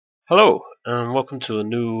Hello, and welcome to a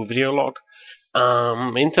new video log.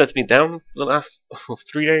 My internet's been down for the last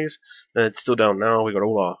 3 days, and it's still down now. We got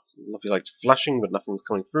all our lovely lights flashing, but nothing's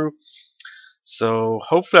coming through. So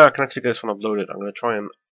hopefully I can actually get this one uploaded. I'm going to try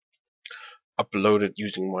and upload it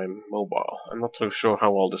using my mobile. I'm not so sure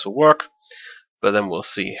how well this will work, but then we'll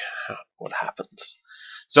see what happens.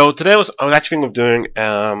 So today I was actually thinking of doing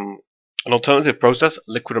an alternative process,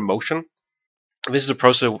 Liquid Emulsion. This is a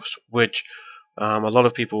process which a lot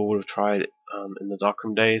of people would have tried in the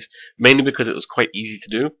darkroom days, mainly because it was quite easy to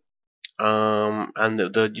do, and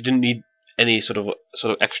you didn't need any sort of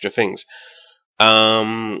extra things.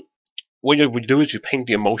 What you would do is you paint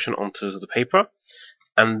the emulsion onto the paper,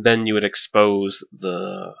 and then you would expose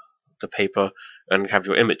the paper and have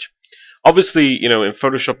your image. Obviously, in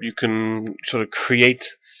Photoshop you can sort of create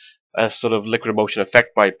a sort of liquid emulsion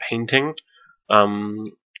effect by painting.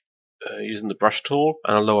 Using the brush tool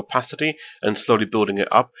and a low opacity and slowly building it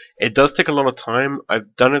up. It does take a lot of time.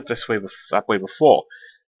 I've done it that way before,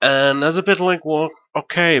 and there's a bit like, well,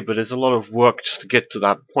 okay, but there's a lot of work just to get to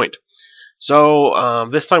that point. So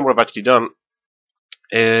this time what I've actually done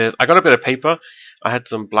is I got a bit of paper, I had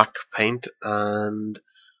some black paint, and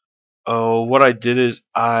what I did is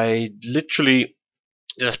I literally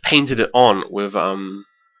just painted it on with I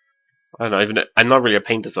don't know, I'm not really a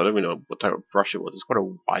painter, so I don't really know what type of brush it was. It's quite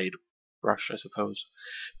a wide brush, I suppose.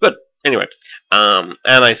 But anyway, and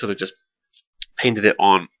I sort of just painted it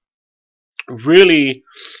on, really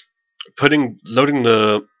loading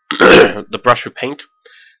the the brush with paint,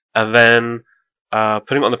 and then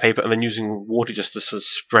putting it on the paper, and then using water just to sort of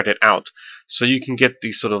spread it out, so you can get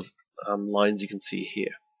these sort of lines you can see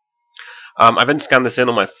here. I then scanned this in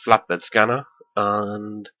on my flatbed scanner,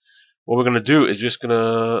 and what we're going to do is just going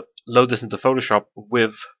to load this into Photoshop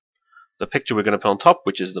with the picture we're going to put on top,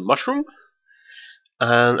 which is the mushroom.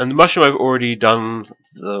 And the mushroom, I've already done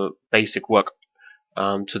the basic work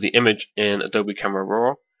to the image in Adobe Camera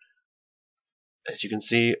Raw. As you can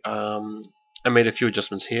see, I made a few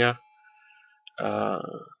adjustments here. Trying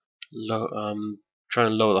to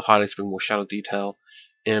lower the highlights, bring more shadow detail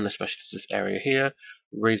in, especially this area here.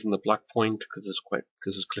 Raising the black point because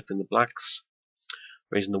it's clipping the blacks.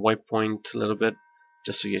 Raising the white point a little bit,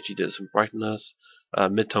 just so you actually did some brightness.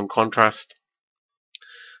 Mid-tone contrast,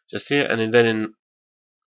 just here, and then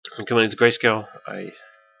coming into grayscale, I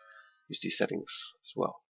use these settings as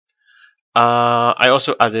well. I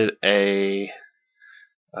also added a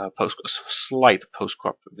slight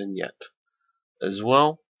post-crop vignette as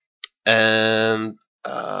well, and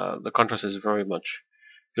the contrast is very much.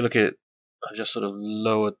 If you look at it, I just sort of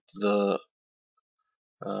lowered the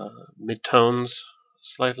mid-tones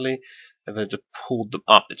slightly, and then just pulled them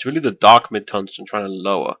up. It's really the dark mid-tones I'm trying to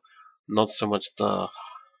lower, not so much the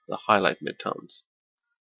highlight mid-tones,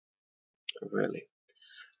 really.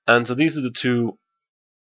 And so these are the two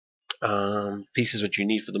pieces that you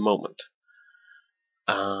need for the moment.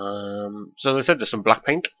 So as I said, there's some black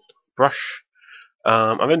paint, brush.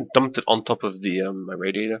 I then dumped it on top of the my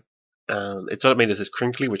radiator, and it sort of made this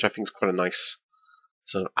crinkly, which I think is quite a nice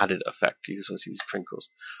sort of added effect. You can sort of see these crinkles.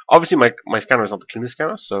 Obviously, my scanner is not the cleanest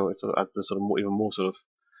scanner, so it sort of adds this sort of even more sort of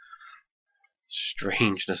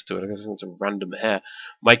strangeness to it. I guess it's a random hair.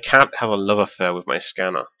 My cat have a love affair with my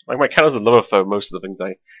scanner. Like, my cat has a love affair with most of the things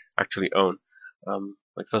I actually own.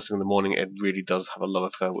 Like first thing in the morning, it really does have a love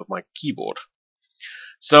affair with my keyboard.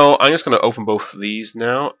 So I'm just going to open both of these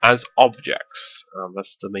now as objects.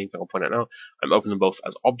 That's the main thing I'll point out now. I'm opening them both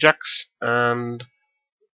as objects, and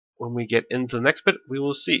when we get into the next bit, we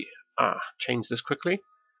will see. Change this quickly.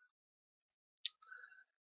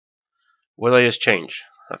 Will I just change?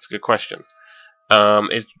 That's a good question.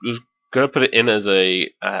 It was going to put it in as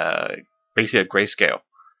a basically a grayscale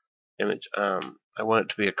image. I want it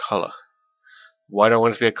to be a color. Why do I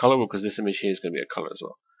want it to be a color? Well, because this image here is going to be a color as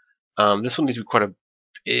well. This one needs to be quite a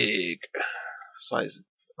big size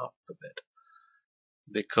up a bit,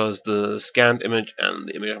 because the scanned image and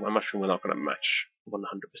the image of my mushroom are not going to match 100%.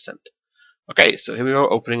 Okay, so here we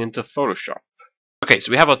are opening into Photoshop. Okay,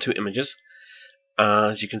 so we have our two images,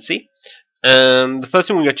 as you can see. And the first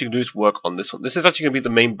thing we're actually going to do is work on this one. This is actually going to be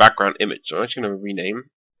the main background image. So I'm actually going to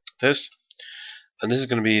rename this. And this is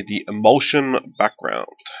going to be the emulsion background.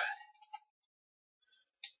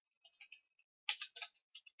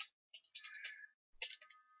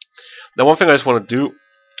 Now, one thing I just want to do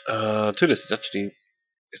to this is actually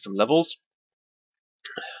get some levels.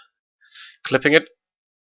 Clipping it.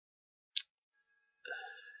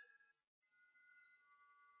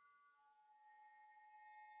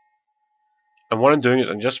 And what I'm doing is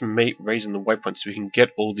I'm just raising the white point so we can get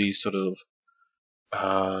all these sort of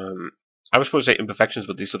I was supposed to say imperfections,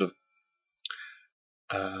 but these sort of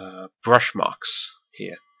brush marks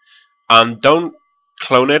here. Don't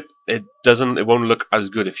clone it. It doesn't. It won't look as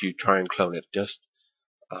good if you try and clone it. Just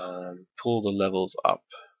pull the levels up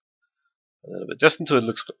a little bit, just until it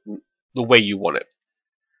looks the way you want it.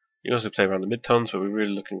 You can also play around the midtones, but we're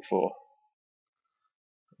really looking for.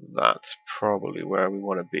 That's probably where we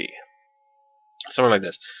want to be. Something like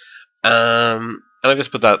this. And I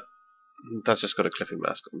just put that. That's just got a clipping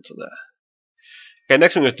mask onto there. Okay,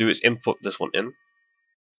 next thing we're going to do is input this one in.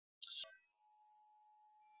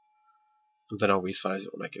 And then I'll resize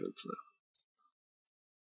it when I give it to them.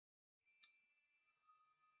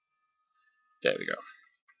 There we go.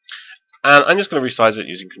 And I'm just going to resize it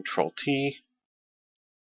using Control T.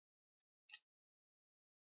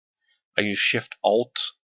 I use Shift Alt.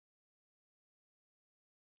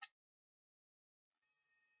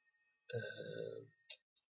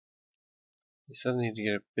 You suddenly need to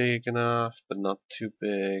get it big enough, but not too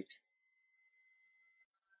big.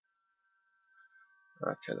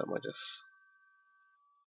 Okay, that might just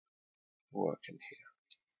work in here.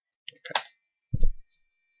 Okay.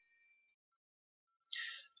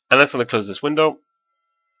 And that's going to close this window.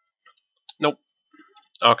 Nope.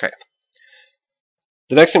 Okay.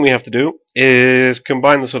 The next thing we have to do is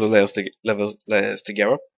combine the sort of layers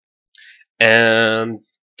together. And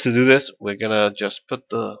to do this, we're going to just put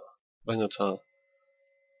the window to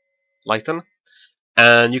lighten.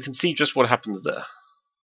 And you can see just what happens there.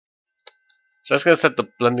 So that's going to set the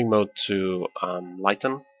blending mode to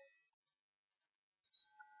lighten.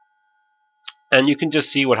 And you can just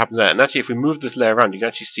see what happens there. And actually, if we move this layer around, you can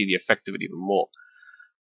actually see the effect of it even more.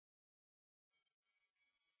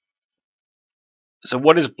 So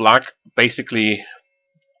what is black basically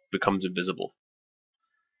becomes invisible.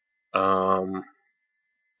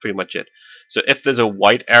 Pretty much it. So if there's a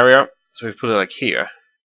white area, so we put it like here,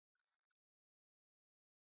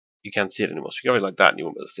 you can't see it anymore. So you can have it like that and you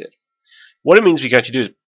won't be able to see it. What it means we can actually do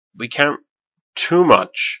is we can't too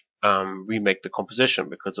much remake the composition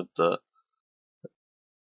because of the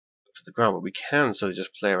ground, but we can sort of just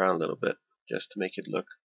play around a little bit just to make it look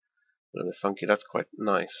a little bit funky. That's quite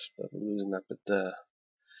nice, but we're losing that bit there.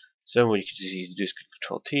 So what you can just easily do is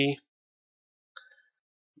Control T,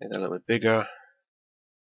 make that a little bit bigger,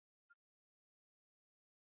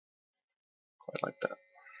 quite like that.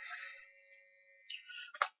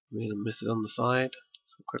 We're gonna miss it on the side.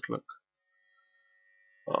 Let's have a quick look.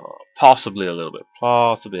 Possibly a little bit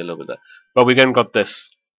there. But we again got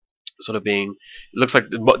this sort of being. It looks like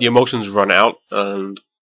the emotions run out, and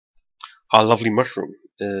our lovely mushroom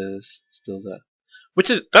is still there,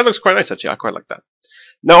 that looks quite nice actually. I quite like that.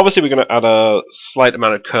 Now, obviously, we're going to add a slight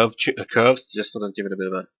amount of curves, just sort of give it a bit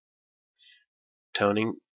of a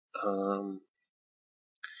toning.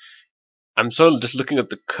 I'm sort of just looking at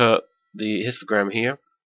the histogram here.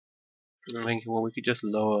 I'm thinking, well, we could just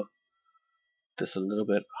lower this a little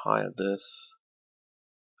bit, higher this,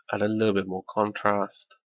 add a little bit more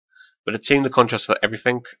contrast. But it's seeing the contrast for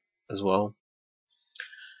everything as well.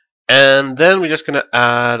 And then we're just going to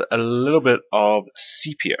add a little bit of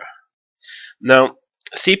sepia. Now,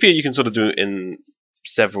 sepia you can sort of do in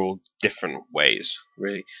several different ways,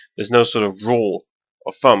 really. There's no sort of rule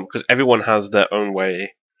of thumb, because everyone has their own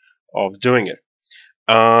way of doing it.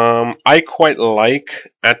 I quite like,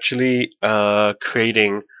 actually,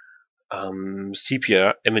 creating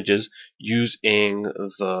sepia images using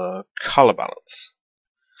the color balance.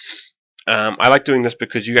 I like doing this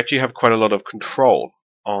because you actually have quite a lot of control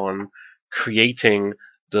on creating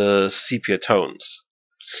the sepia tones.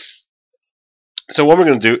 So what we're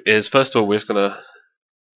going to do is, first of all, we're just going to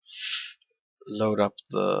load up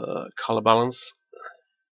the color balance,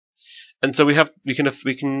 and so we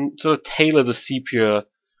can sort of tailor the sepia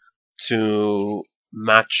to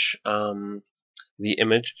match the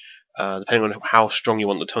image, depending on how strong you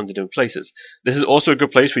want the tones in different places. This is also a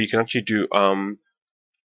good place where you can actually do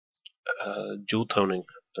dual toning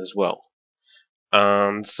as well.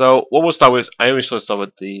 So what we'll start with, I always sort of start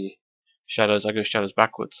with the shadows. I go shadows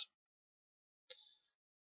backwards.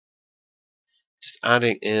 Just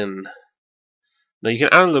adding in. Now you can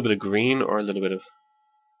add a little bit of green or a little bit of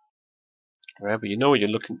red, but you know what you're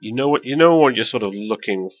looking. You know what you're sort of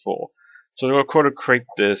looking for. So we're going to create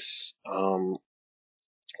this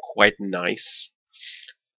quite nice,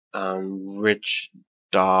 rich,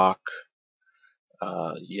 dark,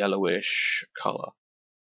 yellowish color.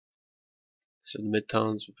 So the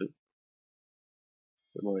midtones, a bit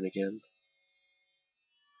more in again.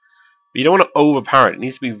 But you don't want to overpower it. It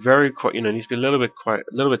needs to be very, it needs to be a little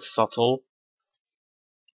bit subtle,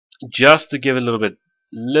 just to give it a little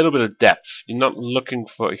bit of depth. You're not looking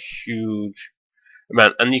for a huge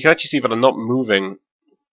amount, and you can actually see that I'm not moving,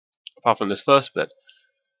 apart from this first bit.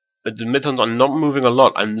 the midtones are not moving a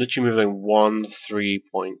lot. I'm literally moving 1-3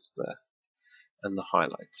 points there, and the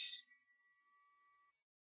highlights.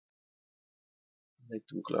 Make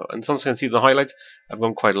them glow. And sometimes you can see the highlights. I've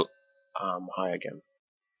gone quite high again.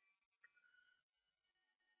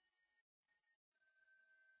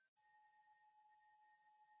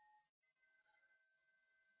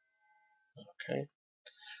 Okay.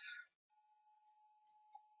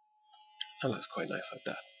 That looks quite nice like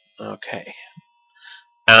that. Okay.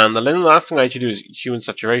 And the last thing I need to do is hue and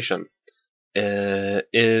saturation.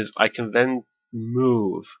 Is I can then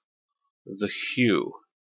move the hue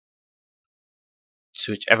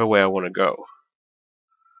to whichever way I want to go,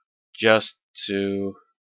 just to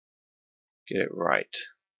get it right.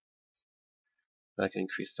 I can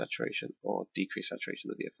increase saturation or decrease saturation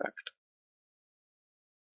of the effect.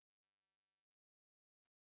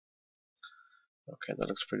 Okay, that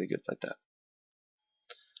looks pretty good like that.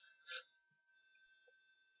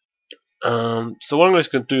 So what I'm going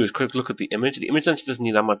to do is quick look at the image. The image actually doesn't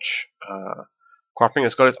need that much cropping.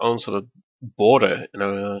 It's got its own sort of border,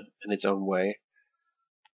 in its own way,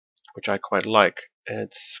 which I quite like.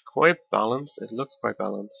 It's quite balanced. It looks quite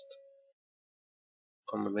balanced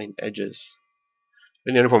on the main edges.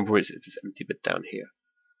 Then the only problem is it's this empty bit down here.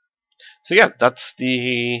 So yeah, that's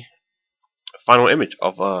the final image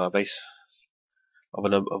of a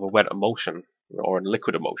wet emulsion or a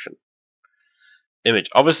liquid emulsion image.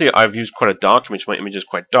 Obviously, I've used quite a dark image. My image is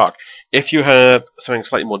quite dark. If you had something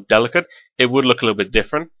slightly more delicate, it would look a little bit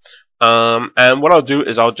different. And what I'll do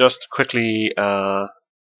is I'll just quickly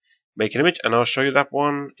make an image, and I'll show you that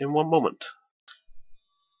one in one moment.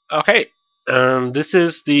 Okay, this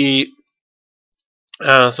is the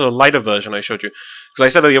sort of lighter version I showed you, because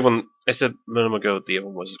I said the other one. I said a minute ago the other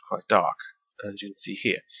one was quite dark, as you can see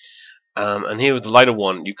here. And here with the lighter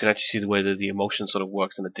one, you can actually see the way that the emulsion sort of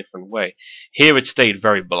works in a different way. Here it stayed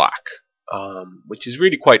very black, which is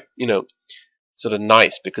really quite, sort of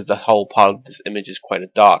nice, because the whole part of this image is quite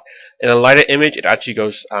dark. In a lighter image, it actually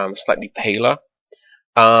goes slightly paler.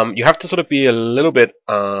 You have to sort of be a little bit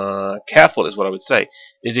careful, is what I would say,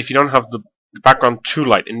 is if you don't have the background too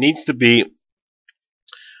light. It needs to be,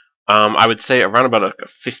 I would say, around about a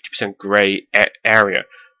 50% gray area.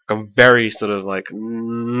 A very sort of like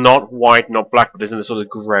not white, not black, but there's a sort of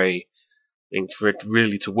grey thing for it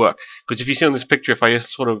really to work. Because if you see on this picture, if I just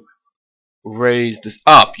sort of raise this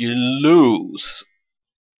up, you lose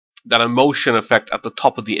that emulsion effect at the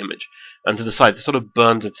top of the image, and to the side, it sort of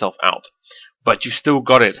burns itself out. But you still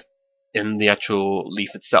got it in the actual leaf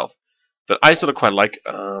itself. But I sort of quite like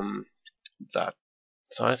that.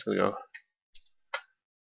 So I'm just going to go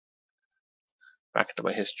back into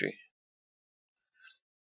my history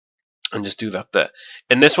and just do that there.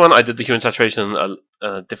 In this one, I did the hue and saturation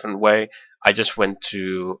a different way. I just went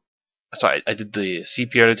to, I did the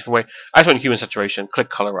sepia a different way. I just went hue and saturation, click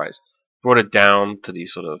colorize, brought it down to the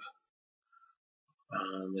sort of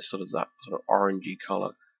that sort of orangey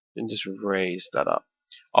color, and just raise that up.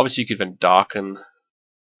 Obviously, you could then darken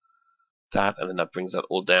that, and then that brings that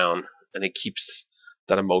all down, and it keeps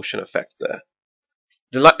that emulsion effect there.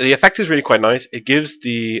 The effect is really quite nice. It gives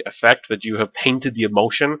the effect that you have painted the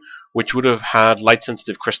emulsion, which would have had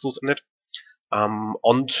light-sensitive crystals in it,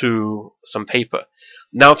 onto some paper.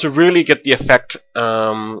 Now, to really get the effect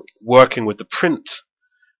working with the print,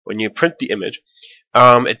 when you print the image,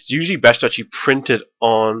 it's usually best to actually print it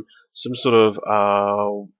on some sort of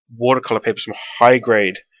watercolor paper, some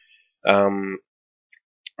high-grade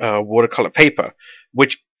watercolor paper,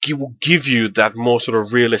 which will give you that more sort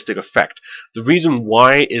of realistic effect. The reason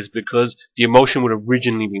why is because the emulsion would have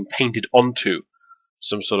originally been painted onto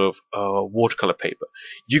some sort of watercolor paper.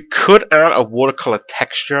 You could add a watercolor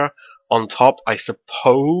texture on top, I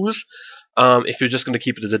suppose, if you're just going to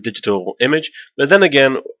keep it as a digital image, but then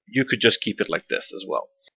again, you could just keep it like this as well.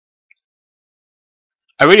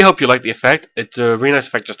 I really hope you like the effect. It's a really nice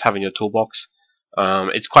effect just to have in your toolbox.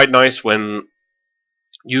 It's quite nice when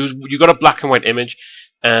you got a black and white image.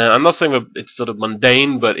 I'm not saying that it's sort of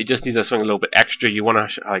mundane, but it just needs something a little bit extra. You want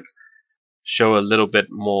to like show a little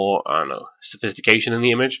bit more, I don't know, sophistication in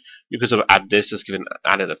the image. You could sort of add this, just give an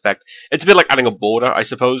added effect. It's a bit like adding a border, I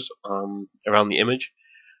suppose, around the image.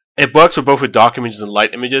 It works for both with dark images and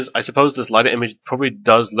light images. I suppose this lighter image probably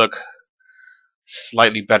does look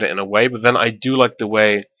slightly better in a way, but then I do like the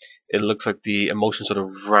way it looks like the emulsion sort of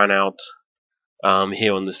ran out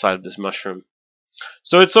here on the side of this mushroom.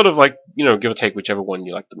 So it's sort of like, give or take whichever one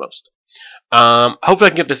you like the most. Hopefully I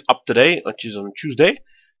can get this up today, which is on Tuesday,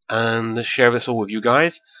 and share this all with you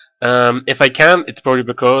guys. If I can, it's probably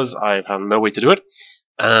because I have no way to do it.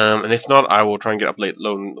 And if not, I will try and get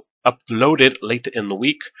uploaded later in the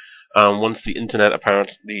week. once the internet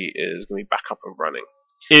apparently is going to be back up and running.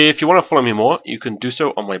 If you want to follow me more, you can do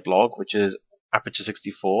so on my blog, which is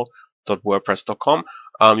aperture64.wordpress.com.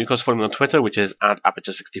 You can also follow me on Twitter, which is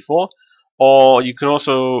 @aperture64, or you can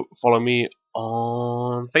also follow me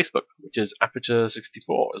on Facebook, which is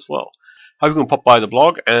aperture64 as well. Hope you can pop by the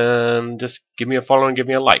blog and just give me a follow and give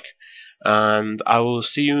me a like. And I will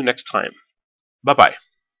see you next time. Bye bye.